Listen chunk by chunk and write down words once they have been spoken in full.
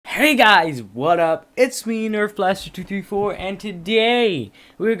Hey guys, what up? It's me, NerfBlaster234, and today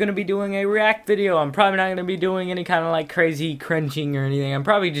we're going to be doing a react video. I'm probably not going to be doing any kind of like crazy cringing or anything. I'm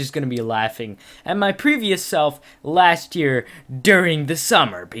probably just going to be laughing at my previous self last year during the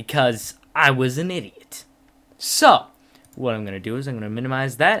summer because I was an idiot. So, what I'm going to do is I'm going to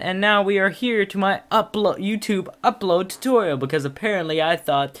minimize that, and now we are here to my YouTube upload tutorial because apparently I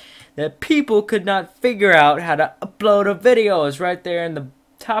thought that people could not figure out how to upload a video. It's right there in the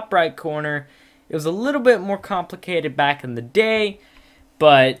top right corner. It was a little bit more complicated back in the day,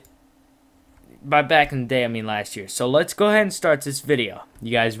 but by back in the day I mean last year. So let's go ahead and start this video.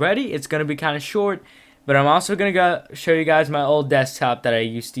 You guys ready? It's gonna be kind of short, but I'm also gonna go show you guys my old desktop that I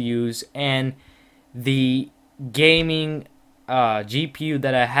used to use and the gaming GPU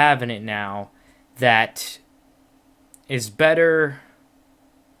that I have in it now that is better.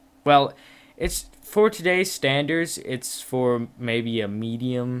 Well, it's for today's standards, it's for maybe a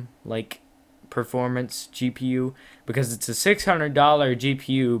medium like performance GPU because it's a $600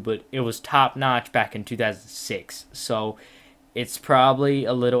 GPU, but it was top notch back in 2006, so it's probably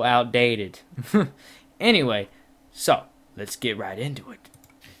a little outdated. Anyway, so let's get right into it.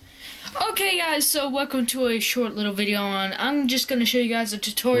 Okay guys, so welcome to a short little video on, I'm just going to show you guys a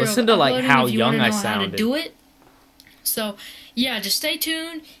tutorial. Listen to like how young I sounded. How to do it. So yeah, just stay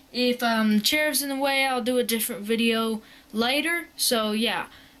tuned. If chair's in the way, I'll do a different video later. So yeah,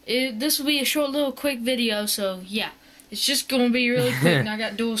 this will be a short little quick video. So yeah, it's just going to be really quick. And I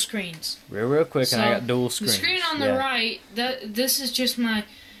got dual screens. Real quick, so, and I got dual screens. The screen on the right, this is just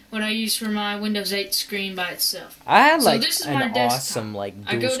what I use for my Windows 8 screen by itself. I had like this is an my awesome like dual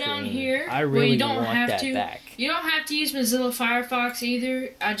screen. I go down here. I really you don't want have that to. back. You don't have to use Mozilla Firefox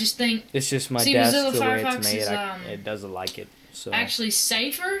either. I just think it's just my desk Mozilla the way Firefox it's made. is, it doesn't like it. So actually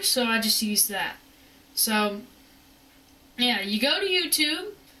safer, so I just use that. So yeah, you go to YouTube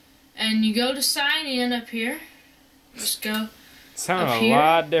and you go to sign in up here. Just go. Sounds a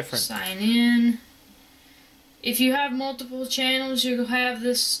lot different. Sign in. If you have multiple channels, you'll have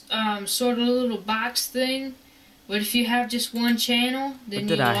this sort of little box thing. But if you have just one channel, then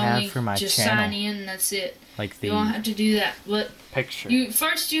you only just sign in and that's it. Like the you don't have to do that. But picture.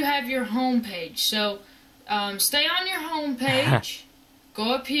 First you have your home page. So stay on your home page.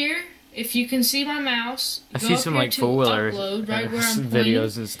 Go up here. If you can see my mouse, I see some like four-wheeler right where I'm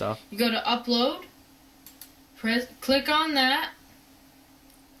videos and stuff. You go to upload. Click on that.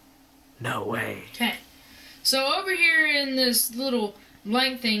 No way. Okay. So over here in this little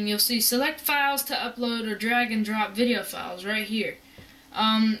blank thing, you'll see select files to upload or drag and drop video files right here.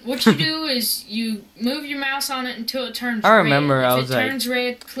 What you do is you move your mouse on it until it turns red. I remember I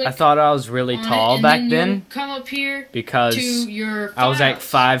thought I was really tall back then. Come up here because to your files. I was like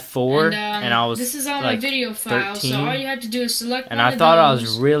 5'4", and I was this is on like my video file, 13, so all you have to do is select and one I thought I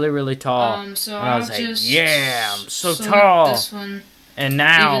was really tall. So and I was like, yeah, I'm so tall. This one. And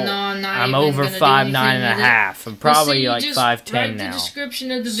now I'm over 5'9.5". I'm probably like 5'10" write now. The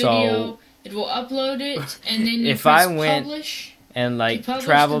description of the video. It will upload it, and then you if press I went publish, and like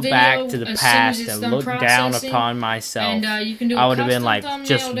traveled back to the past and looked down upon myself, I would have been like,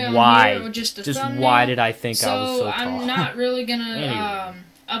 just why? Why did I think I was so tall? I'm not really gonna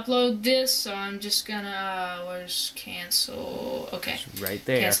upload this, so I'm just gonna where's cancel? Okay, it's right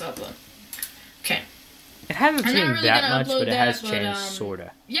there. Cancel upload. Okay. It hasn't changed that much, but it has changed,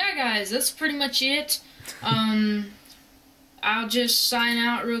 sorta. Yeah, guys, that's pretty much it. I'll just sign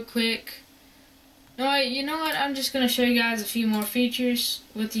out real quick. No, you know what? I'm just gonna show you guys a few more features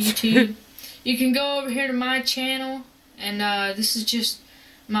with YouTube. You can go over here to my channel, and this is just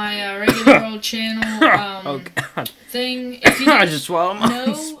my regular old channel oh God. thing. If you I just swallowed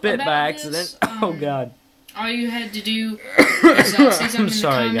my spit by accident. Oh God. All you had to do is say something in the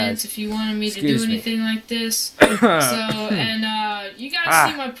comments guys. if you wanted me to do anything like this. So, and you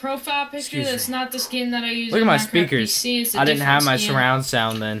guys see my profile picture? That's not the skin that I use. Look at on my Minecraft speakers. PC. I didn't have my surround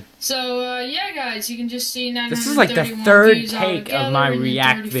sound then. So, yeah, guys, you can just see 931 this is like the third take of my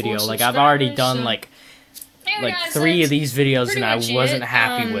React video. Like, I've already done like guys, 3 of these videos, and I wasn't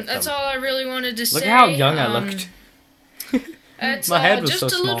happy with them. That's all I really wanted to say. Look at how young I looked. It's my head was just so a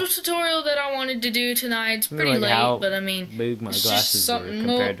small. little tutorial that I wanted to do tonight. It's pretty late, but I mean, big my it's glasses just something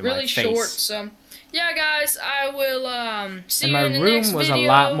compared to really my short. face. So, yeah, guys, I will see you in the room next was video. a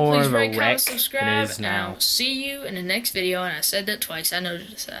lot more Please of a rate, comment, wreck subscribe, than it is now. And I'll see you in the next video. And I said that twice. I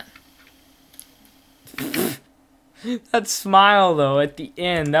noticed that. That smile though at the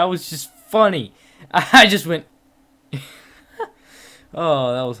end, that was just funny. I just went.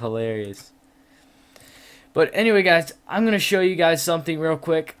 Oh, that was hilarious. But anyway, guys, I'm going to show you guys something real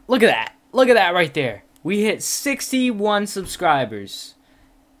quick. Look at that. Look at that right there. We hit 61 subscribers.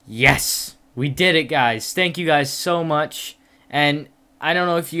 Yes, we did it, guys. Thank you guys so much. And I don't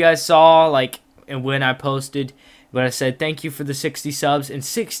know if you guys saw, like, when I posted, but I said thank you for the 60 subs and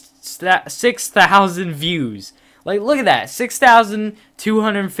 6,000 views. Like, look at that,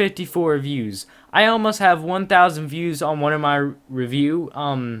 6,254 views. I almost have 1,000 views on one of my review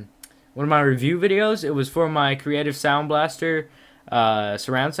videos. It was for my Creative Sound Blaster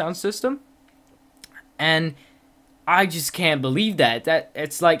surround sound system, and I just can't believe that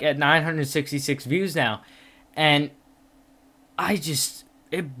it's like at 966 views now, and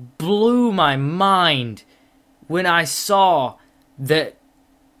it blew my mind when I saw that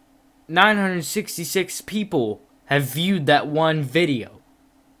 966 people have viewed that one video.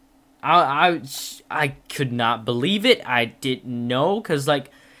 I could not believe it. I didn't know, because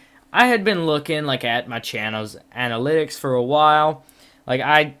like I had been looking like at my channel's analytics for a while. Like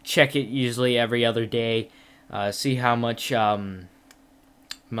I check it usually every other day, see how much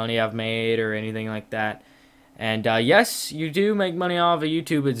money I've made or anything like that. And yes, you do make money off of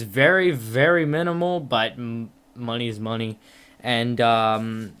YouTube. It's very, very minimal, but money is money. And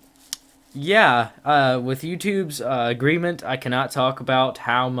yeah, with YouTube's agreement, I cannot talk about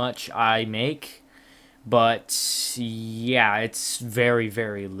how much I make. But yeah, it's very,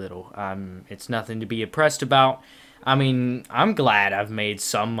 very little. It's nothing to be impressed about. I mean, I'm glad I've made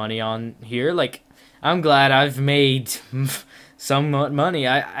some money on here. Like, I'm glad I've made some money.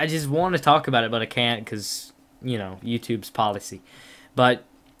 I just want to talk about it, but I can't because, you know, YouTube's policy. But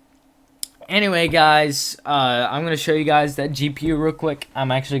anyway, guys, I'm going to show you guys that GPU real quick. I'm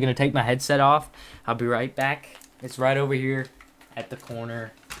actually going to take my headset off. I'll be right back. It's right over here at the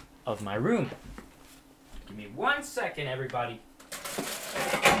corner of my room. Give me 1 second, everybody.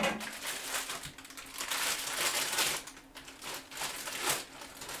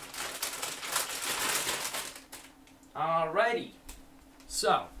 Alrighty.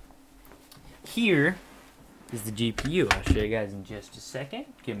 So, here is the GPU. I'll show you guys in just a second.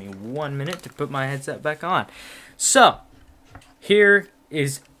 Give me 1 minute to put my headset back on. So, here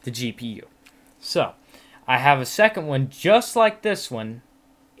is the GPU. So, I have a second one just like this one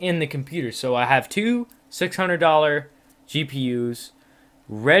in the computer. So, I have two $600 GPUs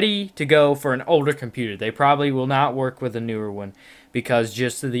ready to go for an older computer. They probably will not work with a newer one because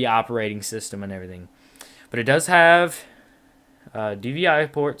just of the operating system and everything. But it does have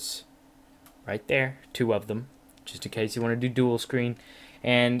DVI ports right there, 2 of them, just in case you want to do dual screen.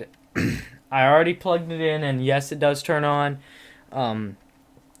 And I already plugged it in, and yes, it does turn on.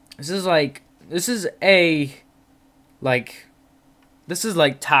 This is like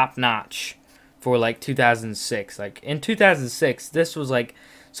top notch for like 2006. Like in 2006, this was like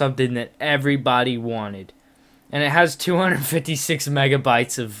something that everybody wanted, and it has 256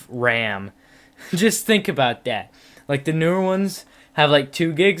 megabytes of RAM. Just think about that. Like the newer ones have like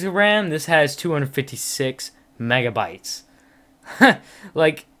 2 gigs of RAM. This has 256 megabytes.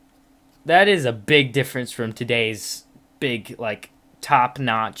 Like, that is a big difference from today's big, like,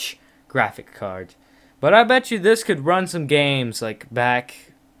 top-notch graphic card. But I bet you this could run some games, like,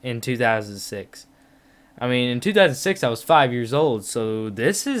 back in 2006. I mean, in 2006, I was 5 years old, so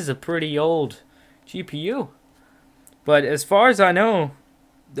this is a pretty old GPU. But as far as I know,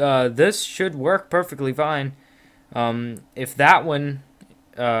 this should work perfectly fine. If that one,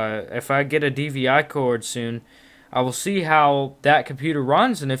 if I get a DVI cord soon, I will see how that computer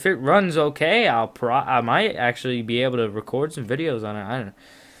runs, and if it runs okay, I might actually be able to record some videos on it.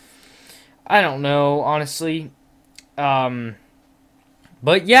 I don't know, honestly.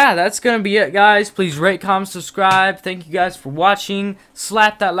 But yeah, that's gonna be it, guys. Please rate, comment, subscribe. Thank you guys for watching.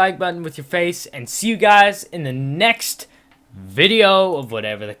 Slap that like button with your face, and see you guys in the next video of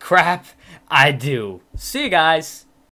whatever the crap I do. See you guys.